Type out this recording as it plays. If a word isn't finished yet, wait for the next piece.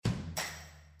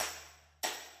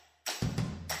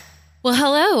Well,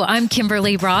 hello, I'm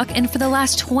Kimberly Brock, and for the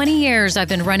last 20 years, I've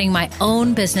been running my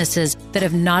own businesses that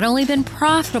have not only been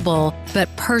profitable, but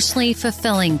personally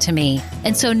fulfilling to me.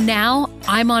 And so now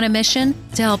I'm on a mission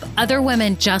to help other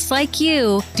women just like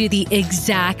you do the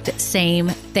exact same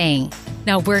thing.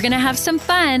 Now we're going to have some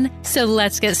fun, so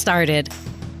let's get started.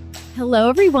 Hello,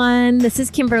 everyone. This is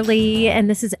Kimberly, and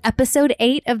this is episode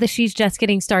 8 of the She's Just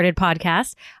Getting Started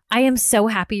podcast. I am so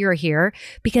happy you're here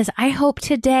because I hope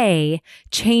today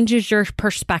changes your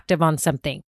perspective on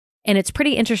something. And it's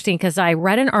pretty interesting because I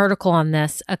read an article on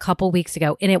this a couple weeks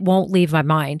ago, and it won't leave my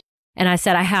mind. And I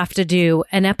said, I have to do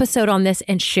an episode on this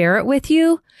and share it with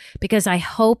you because I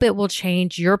hope it will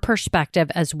change your perspective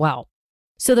as well.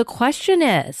 So the question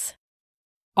is,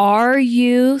 are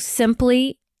you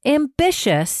simply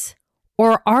ambitious?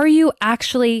 Or are you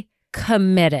actually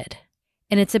committed?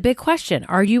 And it's a big question.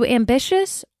 Are you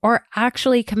ambitious or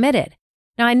actually committed?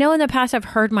 Now, I know in the past I've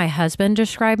heard my husband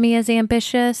describe me as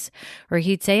ambitious, or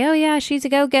he'd say, oh yeah, she's a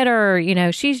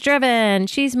go-getter, she's driven,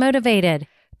 she's motivated.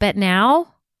 But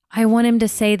now I want him to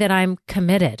say that I'm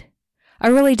committed. I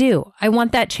really do. I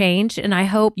want that change, and I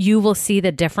hope you will see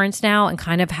the difference now and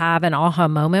kind of have an aha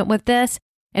moment with this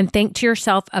and think to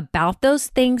yourself about those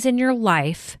things in your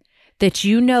life that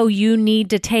you know you need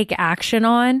to take action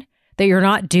on that you're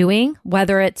not doing,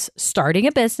 whether it's starting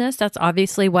a business, that's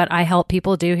obviously what I help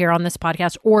people do here on this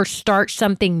podcast, or start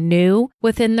something new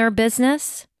within their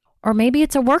business, or maybe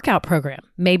it's a workout program,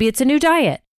 maybe it's a new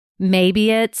diet, maybe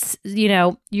it's,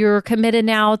 you're committed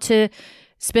now to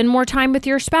spend more time with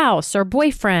your spouse or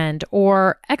boyfriend,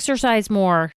 or exercise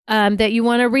more, that you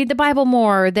want to read the Bible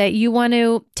more, that you want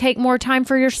to take more time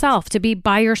for yourself, to be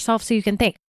by yourself so you can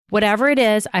think. Whatever it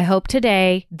is, I hope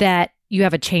today that you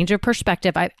have a change of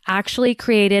perspective. I've actually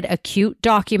created a cute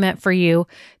document for you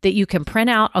that you can print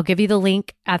out. I'll give you the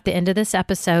link at the end of this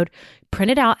episode. Print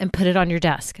it out and put it on your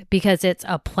desk because it's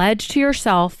a pledge to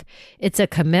yourself. It's a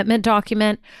commitment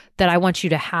document that I want you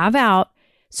to have out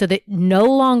so that no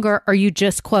longer are you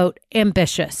just, quote,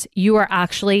 ambitious. You are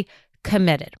actually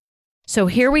committed. So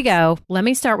here we go. Let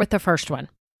me start with the first one.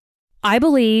 I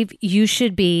believe you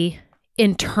should be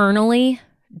internally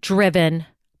driven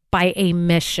by a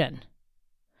mission.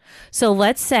 So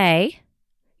let's say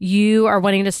you are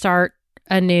wanting to start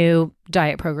a new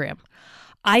diet program.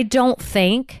 I don't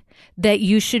think that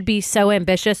you should be so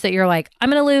ambitious that you're like,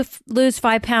 I'm going to lose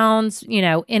 5 pounds,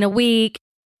 in a week,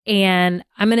 and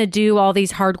I'm going to do all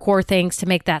these hardcore things to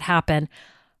make that happen.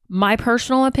 My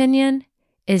personal opinion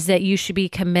is that you should be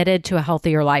committed to a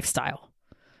healthier lifestyle.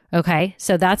 Okay.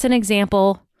 So that's an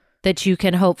example that you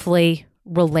can hopefully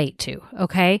relate to.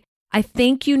 Okay. I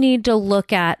think you need to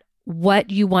look at what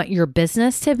you want your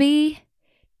business to be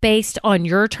based on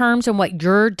your terms and what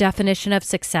your definition of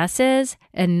success is,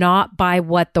 and not by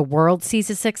what the world sees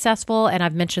as successful. And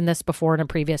I've mentioned this before in a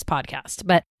previous podcast,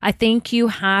 but I think you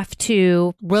have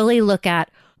to really look at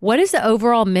what is the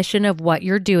overall mission of what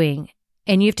you're doing.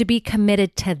 And you have to be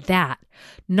committed to that,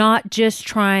 not just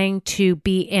trying to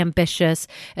be ambitious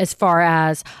as far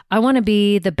as, I want to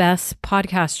be the best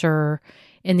podcaster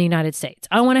in the United States.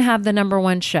 I want to have the number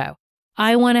 1 show.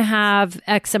 I want to have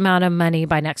X amount of money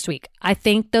by next week. I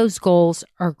think those goals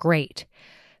are great,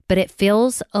 but it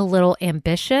feels a little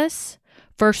ambitious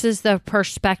versus the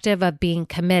perspective of being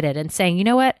committed and saying, you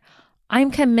know what? I'm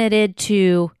committed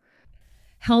to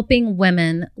helping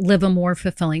women live a more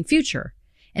fulfilling future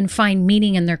and find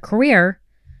meaning in their career,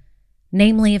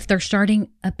 namely if they're starting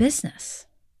a business,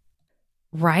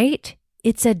 right?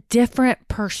 It's a different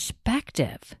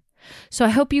perspective. So I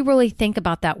hope you really think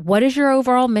about that. What is your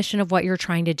overall mission of what you're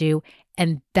trying to do?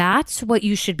 And that's what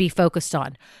you should be focused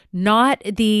on, not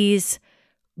these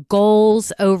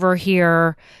goals over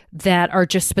here that are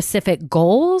just specific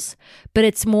goals, but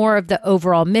it's more of the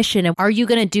overall mission. And are you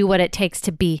going to do what it takes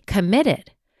to be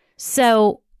committed?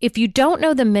 So if you don't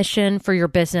know the mission for your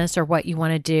business or what you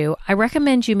want to do, I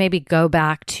recommend you maybe go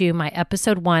back to my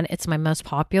episode 1. It's my most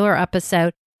popular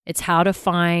episode. It's how to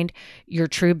find your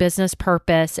true business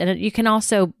purpose. And you can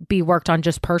also be worked on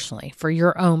just personally for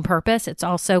your own purpose. It's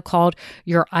also called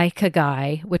your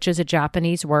ikigai, which is a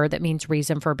Japanese word that means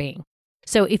reason for being.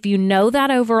 So if you know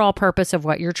that overall purpose of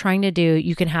what you're trying to do,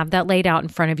 you can have that laid out in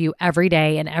front of you every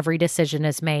day, and every decision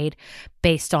is made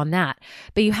based on that.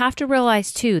 But you have to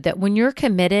realize too that when you're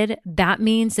committed, that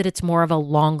means that it's more of a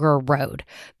longer road.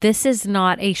 This is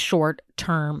not a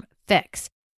short-term fix.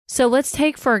 So let's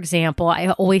take, for example, I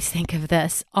always think of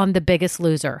this on The Biggest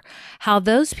Loser, how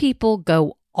those people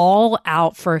go all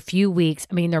out for a few weeks.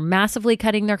 I mean, they're massively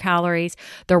cutting their calories.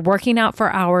 They're working out for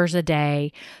hours a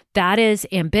day. that is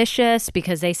ambitious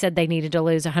because they said they needed to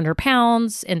lose 100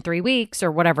 pounds in 3 weeks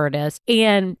or whatever it is.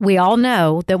 And we all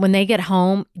know that when they get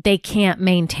home, they can't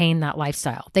maintain that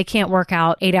lifestyle. They can't work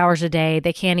out 8 hours a day.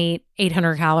 They can't eat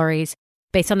 800 calories.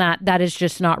 Based on that, that is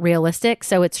just not realistic.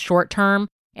 So it's short term.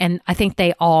 And I think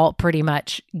they all pretty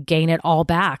much gain it all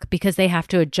back because they have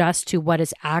to adjust to what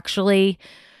is actually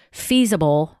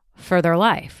feasible for their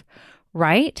life,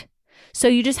 right? So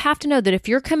you just have to know that if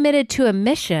you're committed to a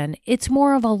mission, it's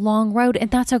more of a long road, and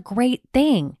that's a great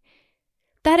thing.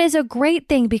 That is a great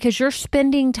thing because you're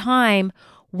spending time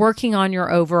working on your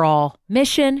overall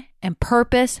mission and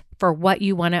purpose for what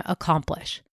you want to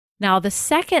accomplish. Now, the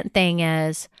second thing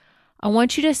is, I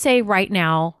want you to say right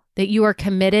now that you are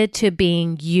committed to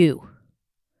being you.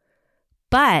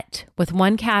 But with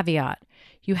one caveat,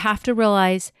 you have to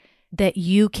realize that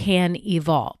you can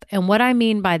evolve. And what I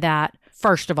mean by that,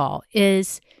 first of all,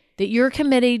 is that you're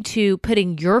committed to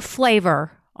putting your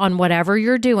flavor on whatever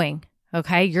you're doing,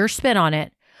 okay, your spin on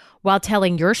it, while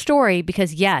telling your story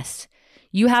because yes,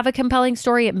 you have a compelling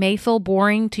story. It may feel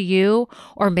boring to you,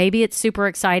 or maybe it's super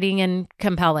exciting and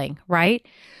compelling, right?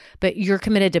 But you're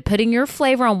committed to putting your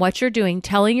flavor on what you're doing,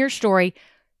 telling your story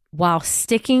while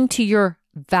sticking to your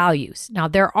values. Now,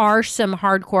 there are some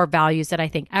hardcore values that I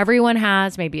think everyone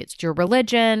has. Maybe it's your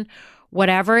religion,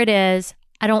 whatever it is.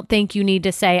 I don't think you need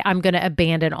to say, I'm going to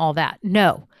abandon all that.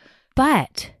 No,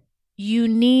 but you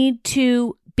need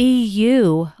to be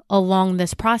you along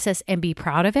this process and be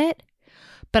proud of it.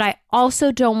 But I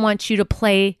also don't want you to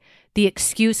play the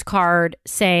excuse card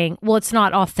saying, well, it's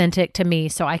not authentic to me,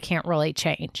 so I can't really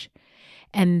change.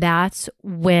 And that's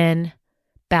when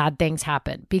bad things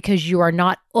happen because you are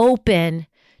not open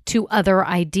to other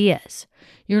ideas.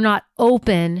 You're not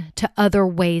open to other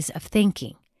ways of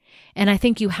thinking. And I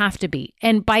think you have to be.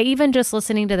 And by even just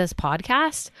listening to this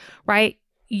podcast, right,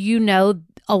 you know,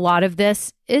 a lot of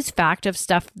this is fact of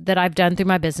stuff that I've done through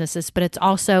my businesses, but it's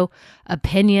also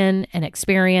opinion and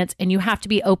experience, and you have to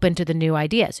be open to the new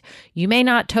ideas. You may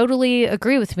not totally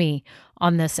agree with me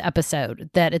on this episode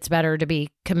that it's better to be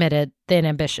committed than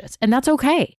ambitious, and that's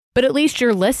okay. But at least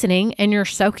you're listening and you're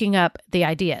soaking up the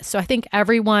ideas. So I think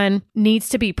everyone needs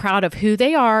to be proud of who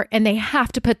they are, and they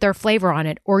have to put their flavor on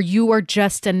it, or you are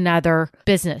just another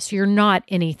business. You're not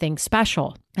anything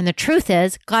special. And the truth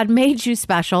is, God made you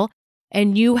special,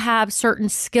 and you have certain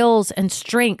skills and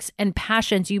strengths and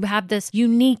passions. You have this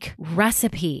unique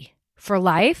recipe for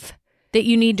life that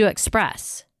you need to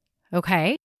express.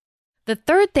 Okay? The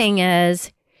third thing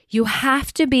is you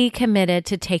have to be committed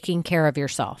to taking care of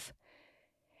yourself.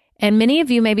 And many of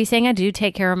you may be saying, I do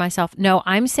take care of myself. No,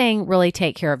 I'm saying really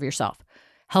take care of yourself.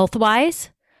 Health-wise,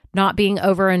 not being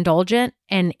overindulgent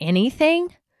in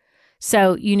anything.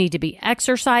 So you need to be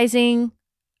exercising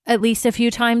at least a few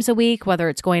times a week, whether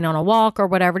it's going on a walk or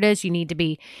whatever it is. You need to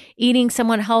be eating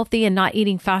somewhat healthy and not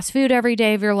eating fast food every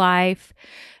day of your life,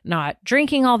 not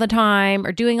drinking all the time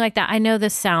or doing like that. I know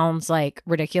this sounds like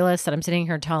ridiculous that I'm sitting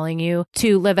here telling you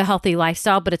to live a healthy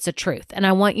lifestyle, but it's the truth. And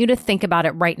I want you to think about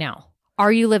it right now.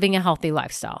 Are you living a healthy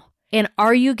lifestyle? And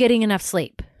are you getting enough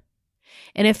sleep?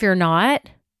 And if you're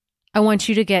not, I want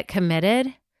you to get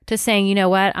committed to saying, you know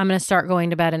what, I'm going to start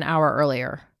going to bed an hour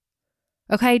earlier.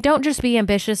 Okay, don't just be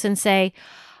ambitious and say,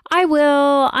 I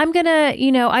will, I'm going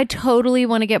to, I totally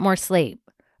want to get more sleep.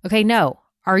 Okay, no.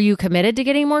 Are you committed to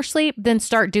getting more sleep? Then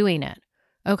start doing it.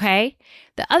 Okay?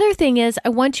 The other thing is I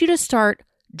want you to start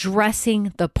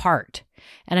dressing the part.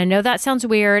 And I know that sounds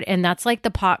weird, and that's like the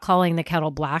pot calling the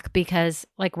kettle black because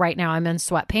like right now I'm in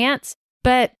sweatpants.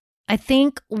 But I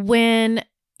think when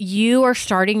you are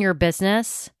starting your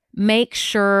business, make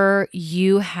sure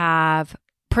you have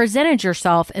presented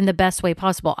yourself in the best way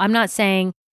possible. I'm not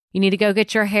saying you need to go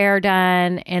get your hair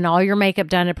done and all your makeup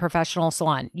done at a professional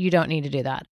salon. You don't need to do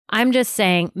that. I'm just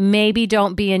saying maybe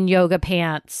don't be in yoga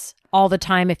pants all the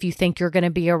time if you think you're going to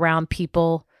be around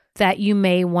people that you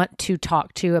may want to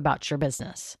talk to about your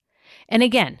business. And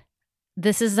again,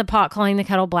 this is the pot calling the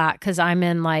kettle black because I'm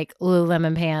in like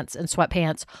Lululemon pants and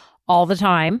sweatpants all the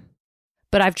time.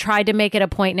 But I've tried to make it a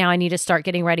point now I need to start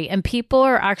getting ready. And people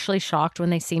are actually shocked when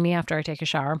they see me after I take a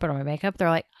shower and put on my makeup. They're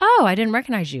like, oh, I didn't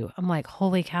recognize you. I'm like,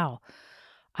 holy cow.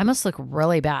 I must look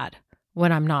really bad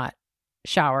when I'm not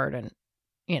showered and,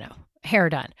 hair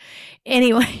done.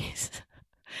 Anyways,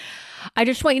 I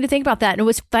just want you to think about that. And it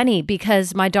was funny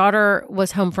because my daughter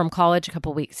was home from college a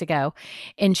couple weeks ago,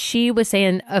 and she was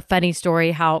saying a funny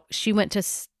story how she went to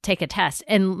take a test.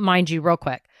 And mind you, real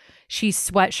quick, she's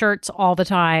sweatshirts all the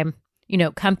time,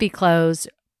 comfy clothes,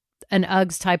 an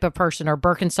Uggs type of person or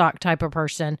Birkenstock type of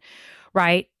person,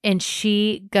 right? And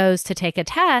she goes to take a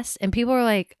test and people are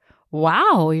like,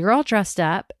 wow, you're all dressed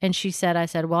up. And I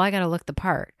said, well, I got to look the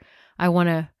part. I want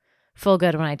to feel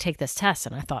good when I take this test.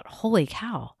 And I thought, holy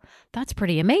cow, that's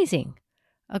pretty amazing.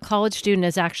 A college student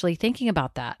is actually thinking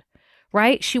about that,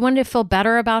 right? She wanted to feel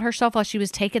better about herself while she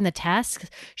was taking the test.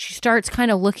 She starts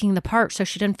kind of looking the part so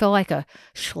she doesn't feel like a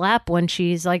schlep when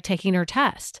she's like taking her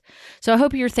test. So I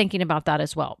hope you're thinking about that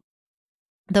as well.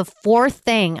 The fourth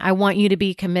thing I want you to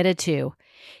be committed to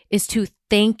is to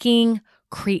thinking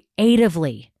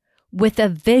creatively with a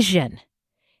vision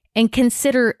and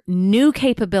consider new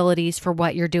capabilities for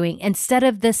what you're doing instead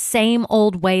of the same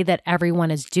old way that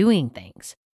everyone is doing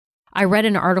things. I read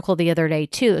an article the other day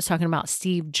too. It was talking about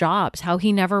Steve Jobs, how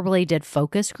he never really did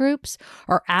focus groups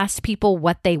or asked people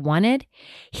what they wanted.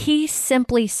 He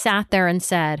simply sat there and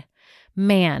said,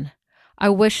 man, I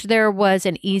wish there was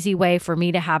an easy way for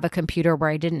me to have a computer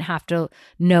where I didn't have to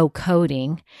know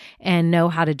coding and know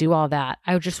how to do all that.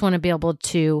 I just want to be able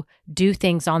to do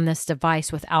things on this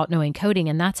device without knowing coding.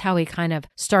 And that's how he kind of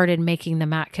started making the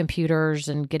Mac computers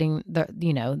and getting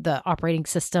the operating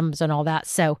systems and all that.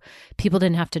 So people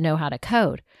didn't have to know how to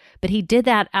code. But he did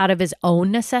that out of his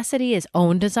own necessity, his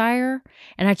own desire.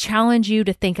 And I challenge you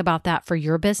to think about that for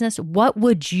your business. What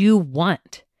would you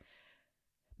want?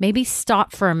 Maybe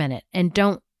stop for a minute and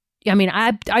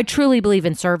I truly believe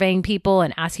in surveying people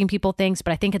and asking people things,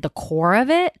 but I think at the core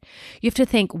of it, you have to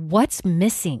think, what's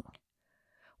missing?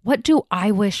 What do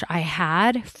I wish I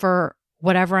had for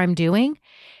whatever I'm doing?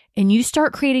 And you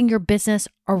start creating your business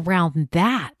around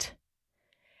that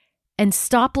and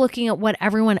stop looking at what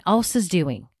everyone else is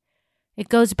doing. It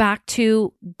goes back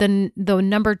to the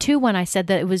number 2 when I said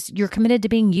that you're committed to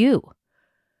being you.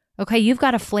 Okay, you've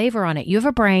got a flavor on it. You have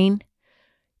a brain.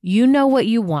 You know what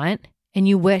you want and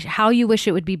how you wish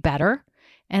it would be better.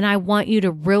 And I want you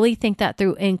to really think that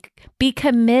through and be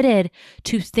committed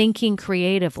to thinking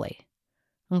creatively.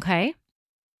 Okay?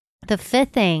 The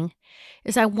 5th thing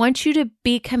is I want you to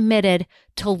be committed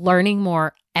to learning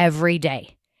more every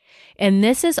day. And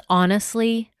this is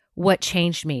honestly what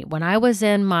changed me. When I was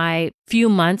in my few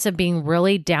months of being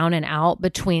really down and out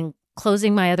between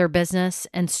closing my other business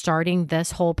and starting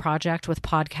this whole project with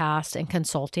podcast and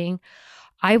consulting,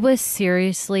 I was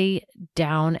seriously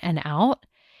down and out.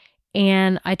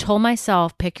 And I told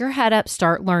myself, pick your head up,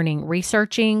 start learning,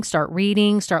 researching, start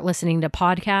reading, start listening to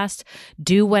podcasts,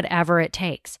 do whatever it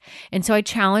takes. And so I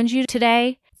challenge you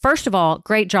today. First of all,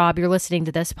 great job. You're listening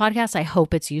to this podcast. I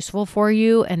hope it's useful for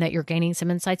you and that you're gaining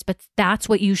some insights, but that's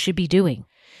what you should be doing.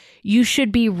 You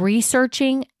should be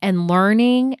researching and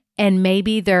learning. And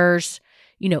maybe there's,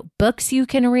 books you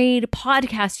can read,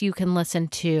 podcasts you can listen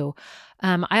to.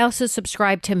 I also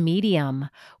subscribe to Medium,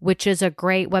 which is a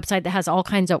great website that has all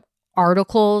kinds of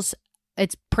articles.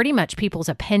 It's pretty much people's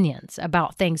opinions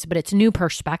about things, but it's new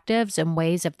perspectives and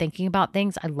ways of thinking about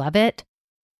things. I love it.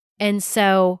 And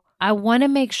so I want to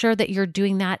make sure that you're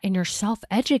doing that and you're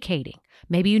self-educating.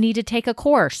 Maybe you need to take a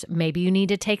course. Maybe you need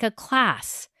to take a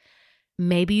class.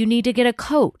 Maybe you need to get a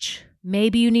coach.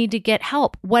 Maybe you need to get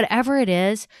help. Whatever it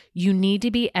is, you need to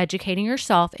be educating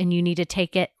yourself and you need to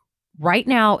take it right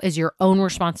now as your own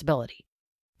responsibility,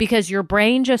 because your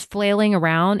brain just flailing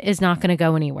around is not going to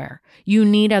go anywhere. You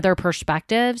need other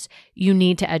perspectives. You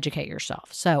need to educate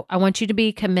yourself. So I want you to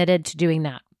be committed to doing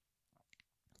that.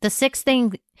 The 6th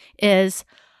thing is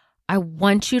I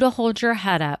want you to hold your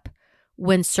head up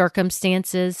when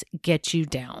circumstances get you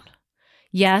down.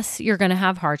 Yes, you're going to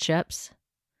have hardships.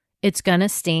 It's going to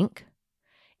stink.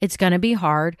 It's going to be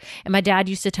hard. And my dad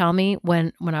used to tell me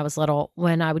when I was little,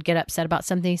 when I would get upset about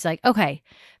something, he's like, okay,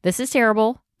 this is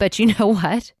terrible, but you know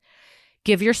what?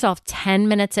 Give yourself 10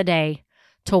 minutes a day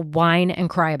to whine and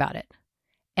cry about it.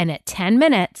 And at 10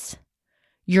 minutes,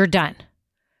 you're done.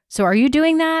 So are you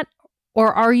doing that?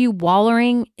 Or are you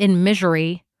wallowing in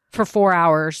misery for 4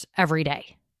 hours every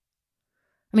day?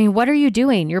 I mean, what are you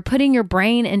doing? You're putting your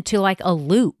brain into like a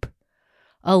loop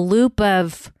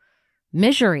of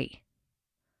misery.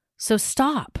 So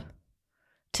stop.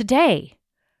 Today,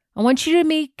 I want you to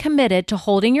be committed to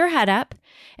holding your head up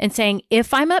and saying,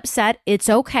 if I'm upset, it's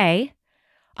okay.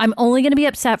 I'm only going to be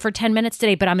upset for 10 minutes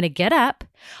today, but I'm going to get up.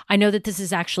 I know that this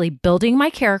is actually building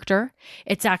my character.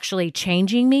 It's actually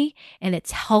changing me, and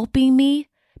it's helping me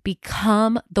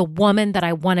become the woman that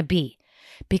I want to be,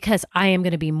 because I am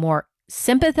going to be more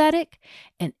sympathetic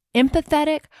and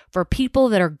empathetic for people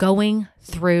that are going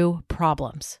through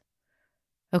problems.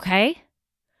 Okay?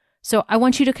 So I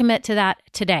want you to commit to that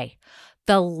today.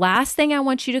 The last thing I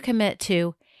want you to commit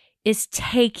to is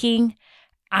taking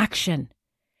action.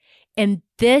 And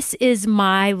this is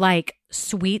my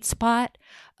sweet spot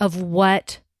of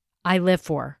what I live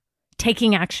for,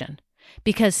 taking action.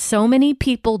 Because so many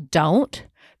people don't.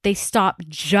 They stop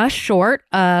just short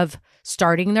of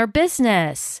starting their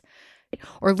business,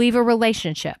 or leave a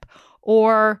relationship,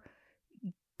 or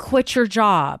quit your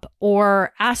job,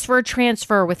 or ask for a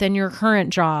transfer within your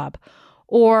current job,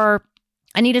 or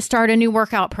I need to start a new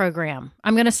workout program.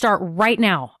 I'm going to start right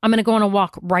now. I'm going to go on a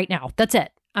walk right now. That's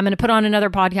it. I'm going to put on another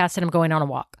podcast and I'm going on a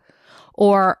walk.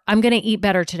 Or I'm going to eat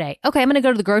better today. Okay, I'm going to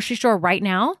go to the grocery store right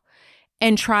now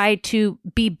and try to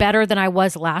be better than I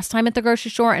was last time at the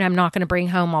grocery store, and I'm not going to bring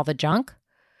home all the junk.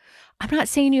 I'm not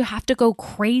saying you have to go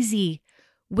crazy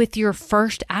with your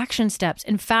first action steps.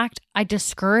 In fact, I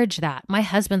discourage that. My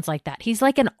husband's like that. He's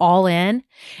like an all in,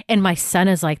 and my son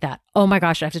is like that. Oh my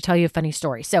gosh, I have to tell you a funny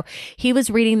story. So he was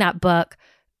reading that book.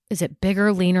 Is it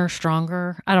Bigger, Leaner,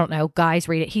 Stronger? I don't know. Guys,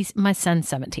 read it. My son's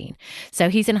 17. So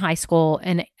he's in high school.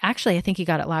 And actually, I think he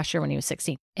got it last year when he was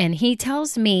 16. And he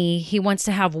tells me he wants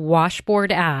to have washboard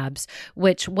abs,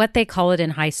 which what they call it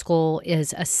in high school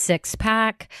is a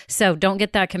 6-pack. So don't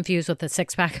get that confused with a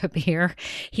 6-pack of beer.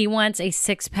 He wants a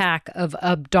 6-pack of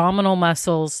abdominal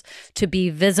muscles to be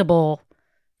visible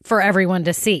for everyone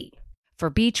to see. For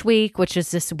Beach Week, which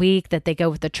is this week that they go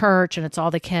with the church and it's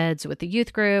all the kids with the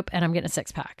youth group, and I'm getting a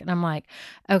 6-pack. And I'm like,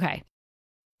 okay,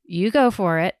 you go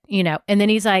for it, And then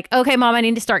he's like, okay, Mom, I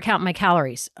need to start counting my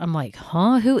calories. I'm like,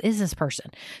 huh? Who is this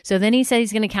person? So then he said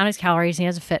he's going to count his calories. He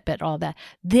has a Fitbit, all that.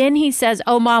 Then he says,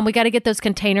 oh, Mom, we got to get those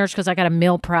containers because I got to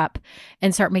meal prep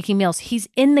and start making meals. He's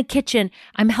in the kitchen.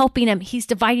 I'm helping him. He's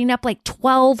dividing up like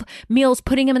 12 meals,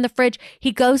 putting them in the fridge.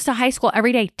 He goes to high school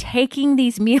every day, taking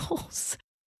these meals.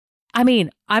 I mean,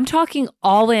 I'm talking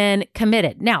all in,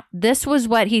 committed. Now, this was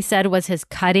what he said was his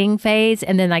cutting phase.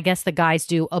 And then I guess the guys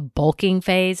do a bulking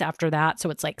phase after that. So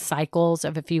it's like cycles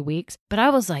of a few weeks. But I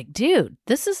was like, dude,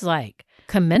 this is like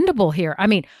commendable here. I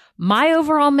mean, my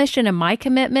overall mission and my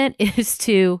commitment is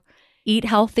to eat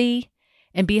healthy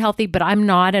and be healthy, but I'm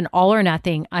not an all or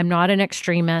nothing. I'm not an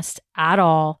extremist at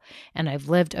all. And I've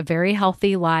lived a very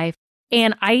healthy life.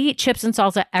 And I eat chips and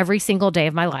salsa every single day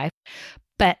of my life.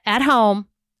 But at home,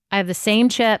 I have the same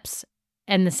chips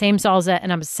and the same salsa,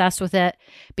 and I'm obsessed with it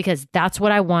because that's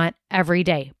what I want every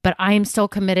day. But I am still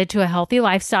committed to a healthy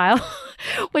lifestyle,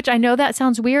 which I know that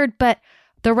sounds weird, but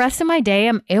the rest of my day,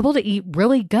 I'm able to eat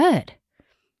really good,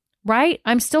 right?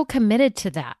 I'm still committed to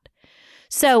that.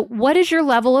 So what is your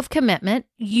level of commitment?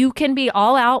 You can be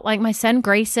all out like my son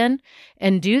Grayson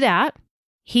and do that.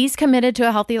 He's committed to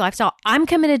a healthy lifestyle. I'm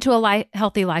committed to a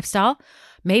healthy lifestyle.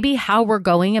 Maybe how we're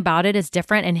going about it is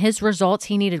different. And his results,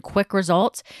 he needed quick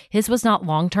results. His was not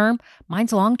long-term.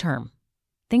 Mine's long-term.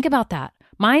 Think about that.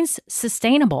 Mine's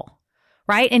sustainable,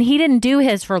 right? And he didn't do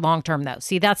his for long-term though.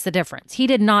 See, that's the difference. He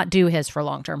did not do his for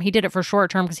long-term. He did it for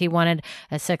short-term because he wanted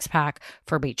a 6-pack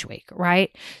for Beach Week,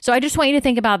 right? So I just want you to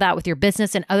think about that with your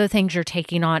business and other things you're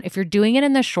taking on. If you're doing it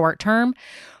in the short term,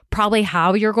 probably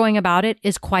how you're going about it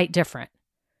is quite different.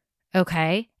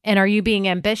 Okay. And are you being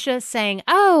ambitious saying,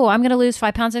 oh, I'm going to lose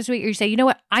 5 pounds next week? Or you say, you know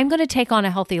what? I'm going to take on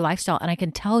a healthy lifestyle. And I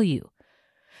can tell you,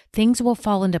 things will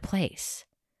fall into place.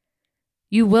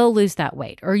 You will lose that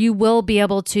weight, or you will be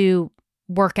able to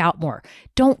work out more.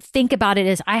 Don't think about it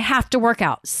as I have to work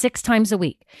out 6 times a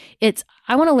week. It's,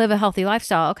 I want to live a healthy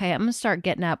lifestyle. Okay. I'm going to start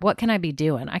getting up. What can I be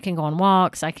doing? I can go on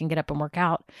walks. I can get up and work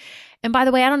out. And by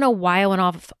the way, I don't know why I went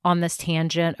off on this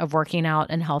tangent of working out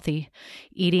and healthy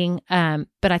eating,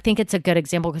 but I think it's a good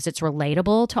example because it's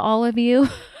relatable to all of you,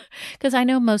 because I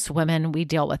know most women, we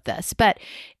deal with this. But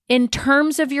in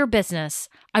terms of your business,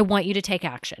 I want you to take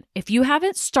action. If you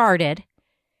haven't started,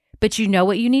 but you know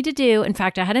what you need to do. In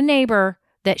fact, I had a neighbor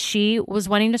that she was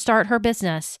wanting to start her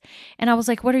business, and I was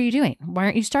like, what are you doing? Why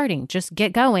aren't you starting? Just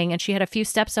get going. And she had a few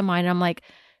steps in mind, and I'm like,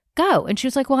 go. And she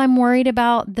was like, well, I'm worried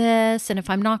about this. And if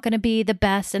I'm not going to be the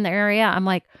best in the area, I'm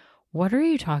like, what are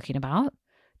you talking about?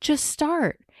 Just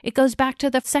start. It goes back to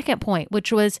the second point,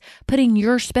 which was putting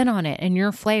your spin on it and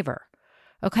your flavor.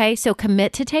 Okay. So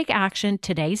commit to take action.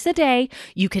 Today's the day.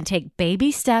 You can take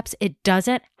baby steps. It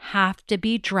doesn't have to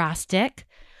be drastic.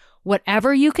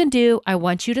 Whatever you can do, I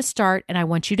want you to start, and I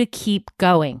want you to keep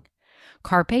going.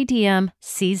 Carpe diem,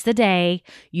 seize the day.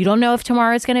 You don't know if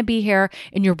tomorrow is going to be here,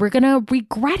 and we're going to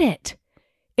regret it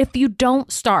if you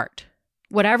don't start.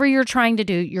 Whatever you're trying to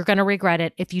do, you're going to regret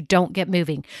it if you don't get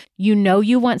moving. You know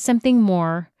you want something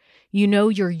more. You know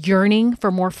you're yearning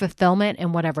for more fulfillment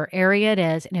in whatever area it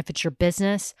is. And if it's your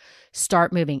business,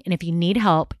 start moving. And if you need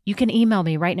help, you can email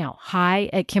me right now,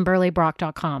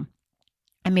 hi@KimberlyBrock.com.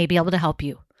 I may be able to help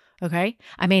you. Okay.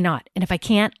 I may not. And if I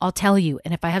can't, I'll tell you.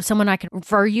 And if I have someone I can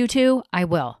refer you to, I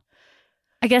will.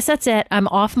 I guess that's it. I'm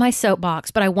off my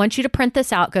soapbox, but I want you to print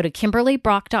this out. Go to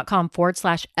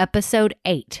KimberlyBrock.com/episode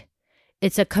 8.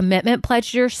 It's a commitment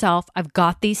pledge to yourself. I've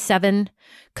got these 7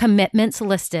 commitments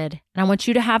listed, and I want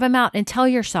you to have them out and tell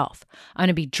yourself, I'm going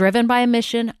to be driven by a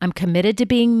mission. I'm committed to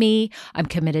being me. I'm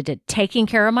committed to taking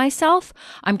care of myself.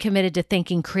 I'm committed to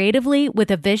thinking creatively with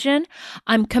a vision.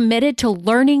 I'm committed to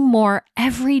learning more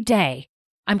every day.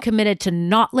 I'm committed to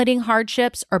not letting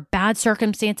hardships or bad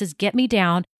circumstances get me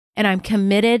down, and I'm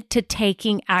committed to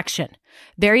taking action.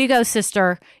 There you go,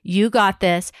 sister. You got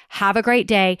this. Have a great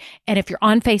day. And if you're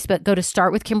on Facebook, go to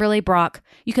Start with Kimberly Brock.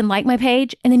 You can like my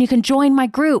page and then you can join my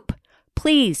group.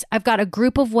 Please, I've got a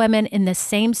group of women in the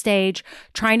same stage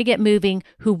trying to get moving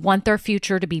who want their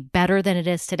future to be better than it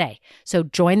is today. So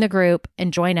join the group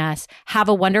and join us. Have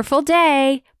a wonderful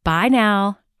day. Bye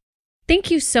now.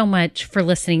 Thank you so much for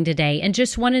listening today. And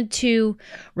just wanted to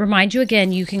remind you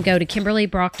again, you can go to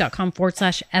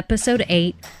KimberlyBrock.com/episode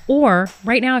 8. Or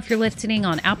right now, if you're listening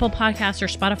on Apple Podcasts or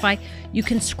Spotify, you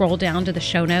can scroll down to the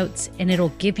show notes and it'll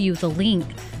give you the link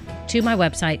to my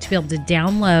website to be able to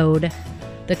download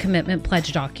the commitment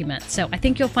pledge document. So I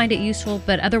think you'll find it useful,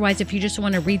 but otherwise, if you just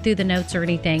want to read through the notes or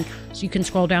anything, so you can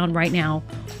scroll down right now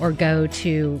or go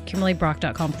to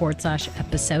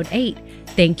KimberlyBrock.com/episode 8.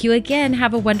 Thank you again.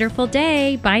 Have a wonderful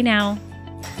day. Bye now.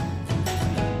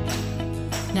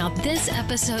 Now, this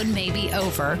episode may be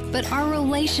over, but our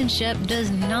relationship does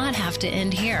not have to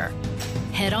end here.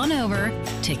 Head on over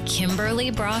to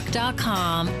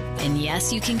KimberlyBrock.com, and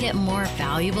yes, you can get more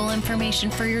valuable information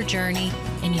for your journey.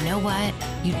 And you know what?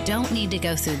 You don't need to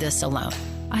go through this alone.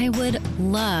 I would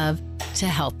love to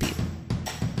help you.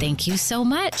 Thank you so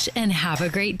much, and have a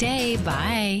great day.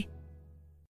 Bye.